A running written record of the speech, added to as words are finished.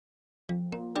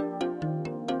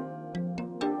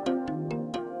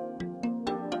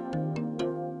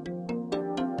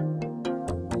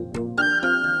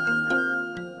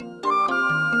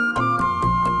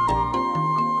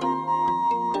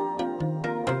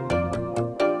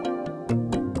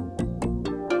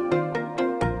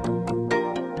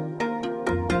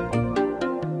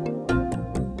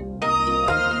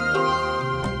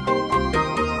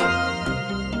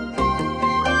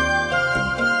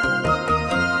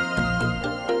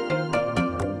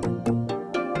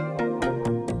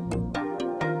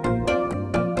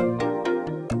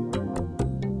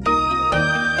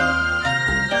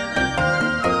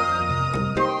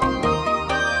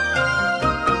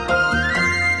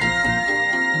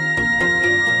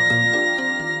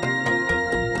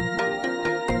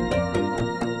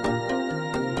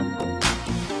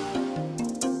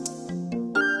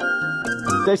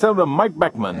say something to Mike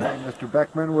Beckman. Hey, Mr.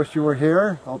 Beckman, wish you were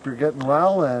here. Hope you're getting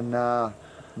well, and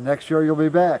next year you'll be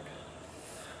back.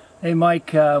 Hey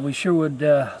Mike, we sure would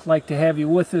like to have you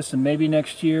with us, and maybe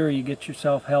next year you get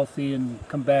yourself healthy and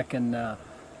come back and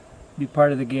be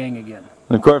part of the gang again.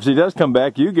 And of course, if he does come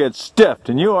back, you get stiffed,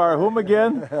 and you are whom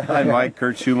again? Hi, Mike,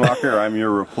 Kurt Schumacher. I'm your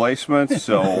replacement,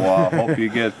 so hope you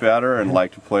get better and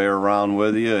like to play around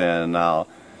with you, and I'll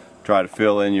try to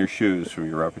fill in your shoes for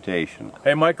your reputation.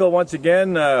 Hey Michael, once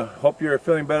again, hope you're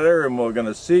feeling better, and we're going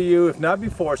to see you, if not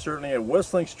before, certainly at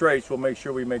Whistling Straits. We'll make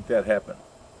sure we make that happen.